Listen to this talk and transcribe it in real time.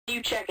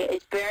You check it.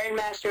 It's Baron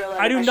Master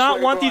 11. I do not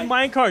want these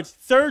minecarts.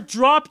 Sir,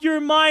 drop your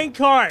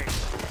minecart.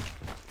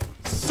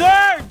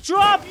 Sir,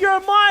 drop your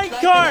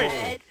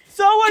minecart.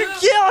 Someone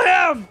kill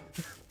him.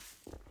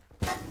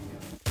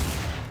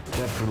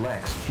 Just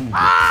relax.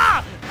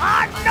 Ah!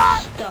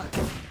 Ah, Stuck.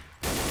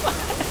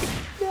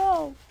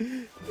 no.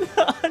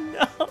 No.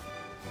 No.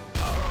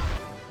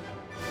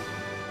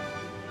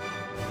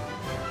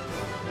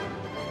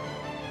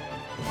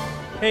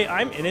 Hey,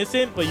 I'm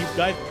innocent, but you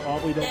guys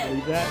probably don't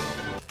believe that.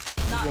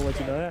 I'm gonna let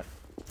you know that.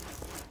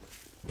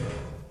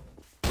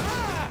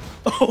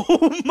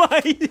 Oh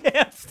my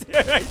hamster!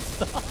 I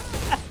saw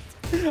that.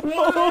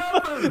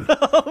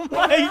 Oh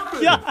my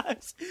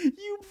gosh!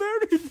 You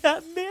murdered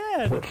that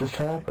man. What just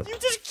happened? You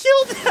just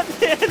killed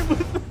that man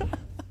with.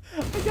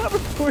 I got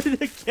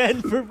reported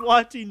again for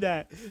watching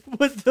that.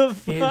 What the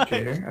fuck?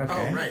 Okay. Oh,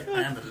 right.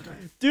 I am the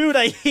detective. Dude,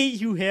 I hate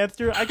you,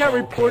 hamster. I got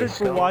reported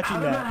for watching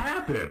How did that that.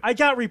 happen? I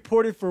got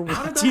reported for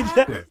How did watching that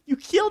that. happen? You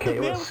killed the K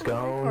man with with a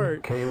Scone.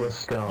 minecart. K with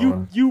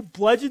Scone. You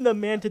bludgeoned the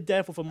man to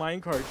death with a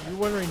minecart. You're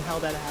wondering how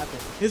that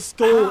happened. His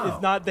skull How?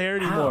 is not there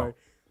anymore. How?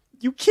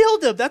 You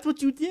killed him. That's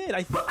what you did.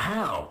 But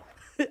how?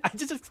 I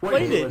just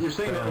explained Wait, it. you're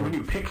saying that when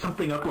you pick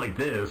something up like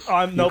this...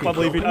 Nope, I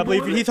believe it. I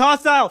believe it. it? He's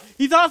hostile.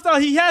 He's hostile.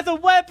 He has a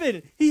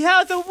weapon. He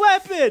has a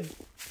weapon.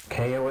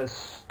 K with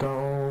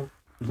Stone.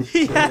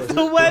 He has a Did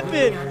it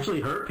weapon.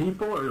 actually hurt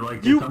people, or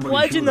like... did You somebody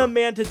bludgeoned shoot the him?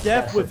 man to death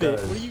Yes, with it it.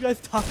 does. What are you guys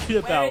talking Where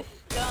about?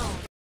 is Stone?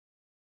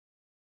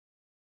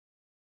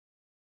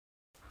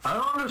 I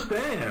don't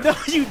understand. No,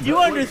 you do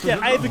Wait, understand.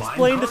 so I have there's a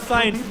explained the minecart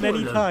science people, many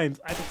or does- times.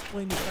 I've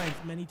explained the science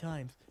many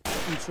times.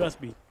 You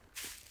trust me.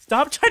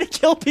 Stop trying to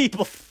kill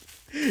people.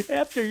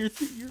 After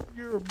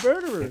you're a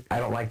murderer. I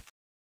don't like.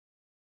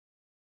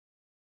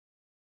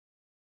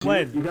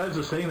 When? You guys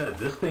are saying that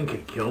this thing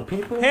can kill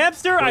people?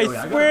 Hamster, Wait, I I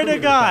gotta swear to figure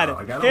this God. out.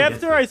 I gotta get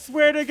Hamster, I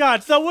swear to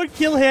God. Someone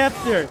kill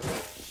Hamster.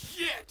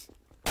 Shit!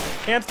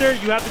 Hamster,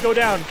 you have to go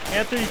down.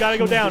 Hamster, you gotta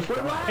go down. What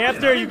happened?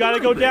 Hamster, I you didn't gotta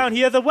do go anything. down.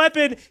 He has a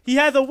weapon. He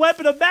has a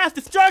weapon of mass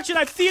destruction.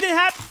 I've seen it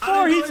happen before.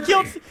 I didn't He's do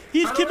killed. anything.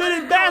 He's I didn't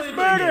committed do mass anything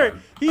murder. yet.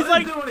 He's I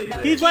like, didn't do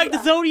anything. he's like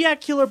the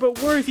Zodiac killer, but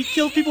worse. He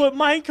kills people with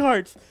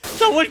minecarts.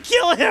 Someone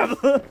kill him.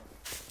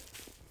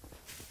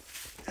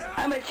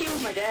 I'm a team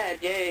with my dad.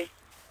 Yay.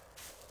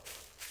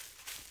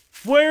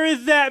 Where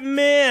is that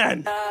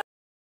man?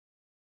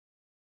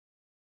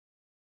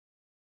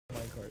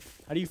 Minecart.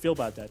 How do you feel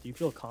about that? Do you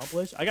feel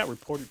accomplished? I got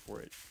reported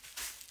for it.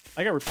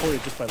 I got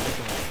reported just by looking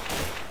at it.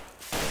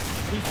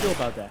 How do you feel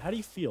about that? How do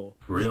you feel?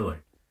 Really?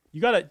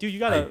 You gotta, dude. You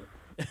gotta.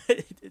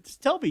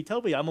 Just tell me.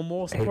 Tell me. I'm a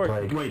moral Hey, support.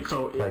 Blake. Wait,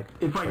 so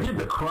if I did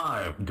the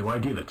crime, do I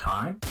do the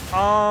time?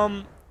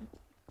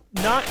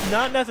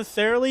 Not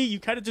necessarily. You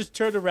kind of just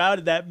turned around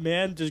and that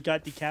man just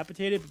got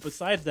decapitated. But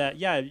besides that,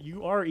 yeah,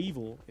 you are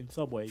evil in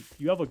some way.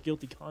 You have a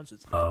guilty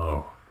conscience.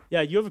 Oh.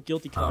 Yeah, you have a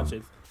guilty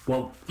conscience.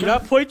 Well, Do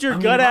not point your I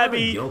mean, gun if I at have a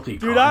me. guilty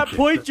Do not conscience,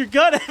 point your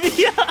gun at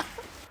me.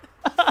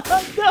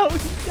 No,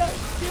 he got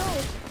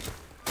killed.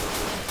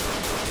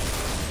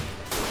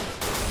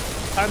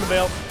 Time to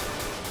bail.